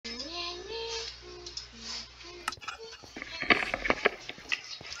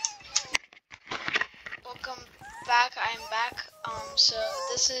So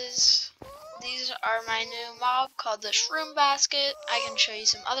these are my new mob called the Shroom Basket. I can show you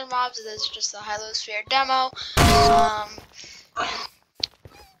some other mobs. This is just the Hilosphere demo.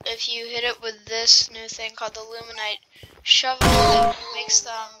 If you hit it with this new thing called the Luminite Shovel, it makes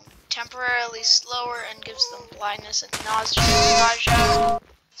them temporarily slower and gives them blindness and nausea.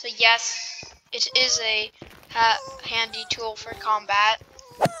 So yes, it is a handy tool for combat.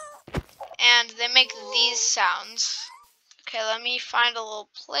 And they make these sounds. Okay, let me find a little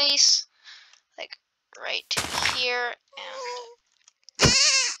place, like right here, and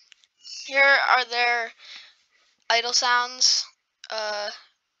here are their idle sounds.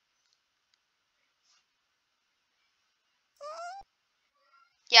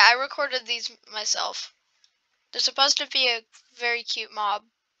 Yeah, I recorded these myself. They're supposed to be a very cute mob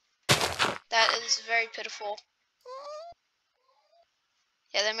that is very pitiful.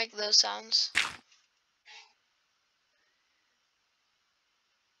 Yeah, they make those sounds.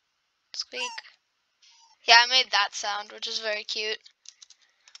 Squeak. Yeah, I made that sound, which is very cute.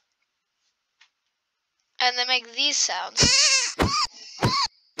 And they make these sounds.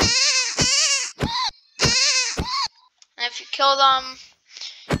 And if you kill them,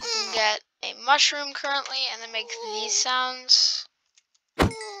 you can get a mushroom currently, and they make these sounds.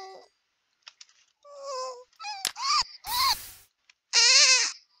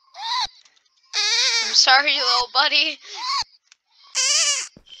 I'm sorry, little buddy.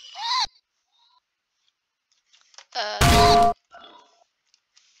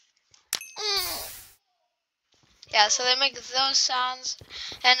 Yeah, so they make those sounds,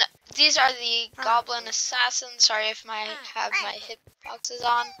 and these are the Goblin Assassins. Sorry if I have my hitboxes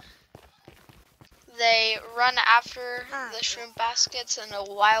on. They run after the shrimp baskets in a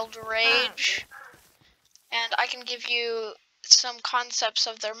wild rage, and I can give you some concepts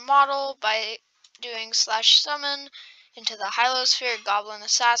of their model by doing /summon into the Hilosphere Goblin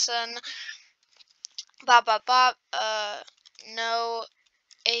Assassin. Bop bop bop. No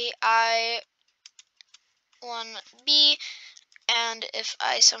AI 1B. And if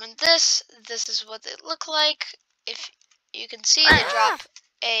I summon this is what they look like. If you can see, they drop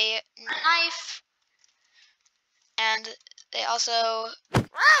a knife, and they also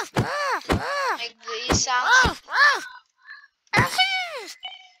make these sounds.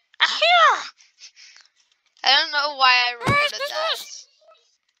 I don't know why I recorded that.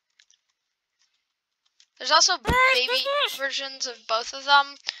 There's also baby versions of both of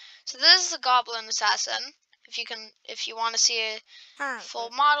them. So this is the Goblin Assassin. If you want to see a full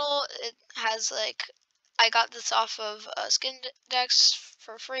model, it has like, I got this off of Skindex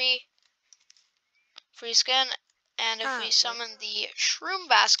for free skin. And if we summon the Shroom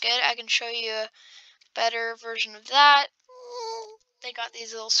Basket, I can show you a better version of that. They got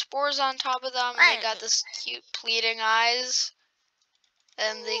these little spores on top of them, and they got this cute pleading eyes.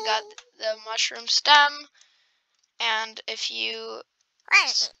 And they got the mushroom stem. And if you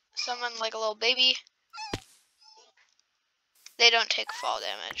summon like a little baby, they don't take fall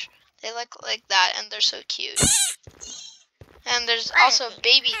damage. They look like that, and they're so cute. And there's also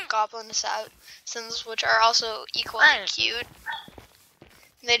baby Goblin Assassins, which are also equally cute.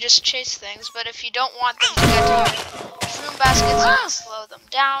 They just chase things, but if you don't want them to get to shroom baskets, you can slow them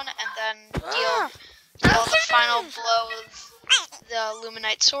down and then deal the final blow with the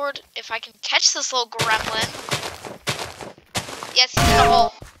Luminite Sword. If I can catch this little gremlin. Yes, he's in a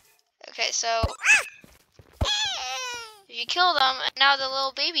hole. Okay, so if you kill them, and now the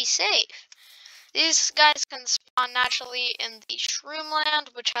little baby's safe. These guys can spawn naturally in the Shroomland,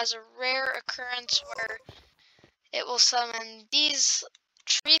 which has a rare occurrence where it will summon these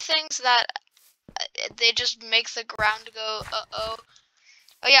tree things that they just make the ground go uh-oh.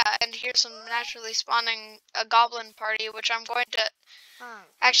 Oh yeah, and here's some naturally spawning a goblin party, which I'm going to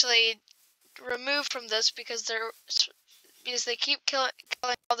actually remove from this because they keep killing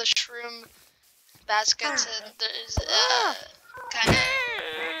all the shroom baskets, and there's kind of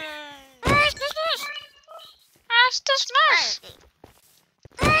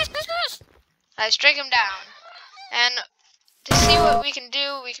I strike him down. And to see what we can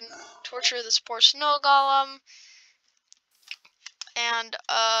do, we can torture this poor snow golem. And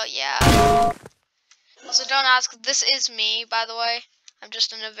yeah. Also, don't ask, this is me, by the way. I'm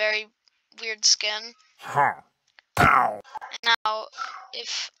just in a very weird skin. And now,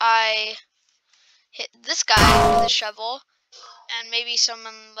 if I hit this guy with a shovel, and maybe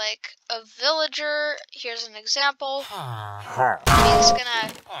someone like a villager, here's an example. He's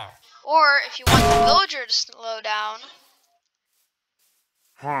gonna, or if you want the villager to slow down,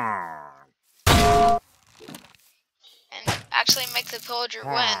 and actually make the villager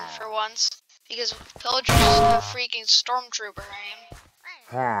win for once, because pillagers have freaking stormtrooper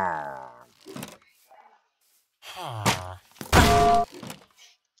aim.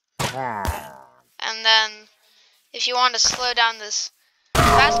 And then, if you want to slow down this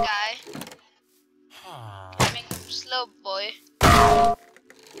fast guy, make him slow, boy.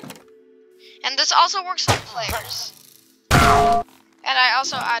 And this also works on players. And I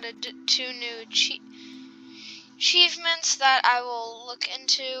also added 2 new achievements that I will look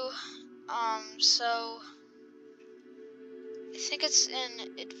into. So I think it's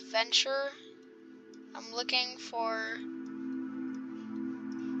in adventure. I'm looking for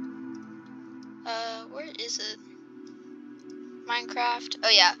where is it? Minecraft. Oh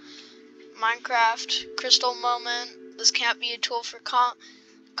yeah, Minecraft crystal moment. This can't be a tool for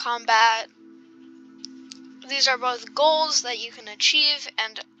combat. These are both goals that you can achieve,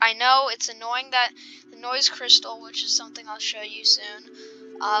 and I know it's annoying that the noise crystal, which is something I'll show you soon,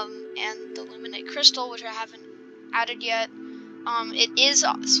 and the luminate crystal, which I haven't added yet, it is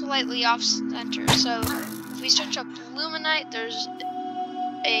slightly off center. So if we search up luminite, there's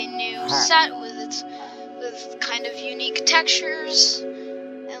a new set with kind of unique textures,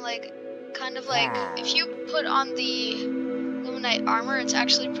 and like kind of like if you put on the luminite armor, it's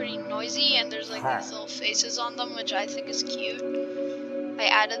actually pretty noisy, and there's like these little faces on them, which I think is cute. I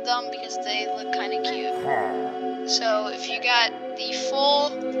added them because they look kind of cute. So if you got the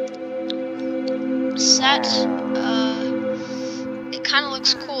full set, it kind of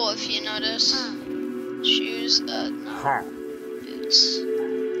looks cool if you notice. Shoes, no, boots,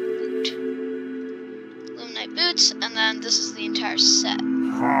 boot, luminite boots, and then this is the entire set.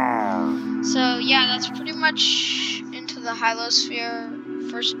 So yeah, that's pretty much into the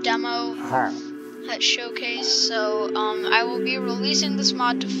Hilosphere first demo that showcase. So I will be releasing this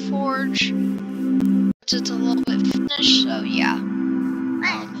mod to Forge. It's a little bit finished, so yeah.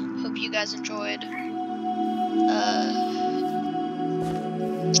 Hope you guys enjoyed.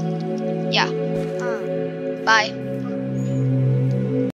 Yeah. Bye.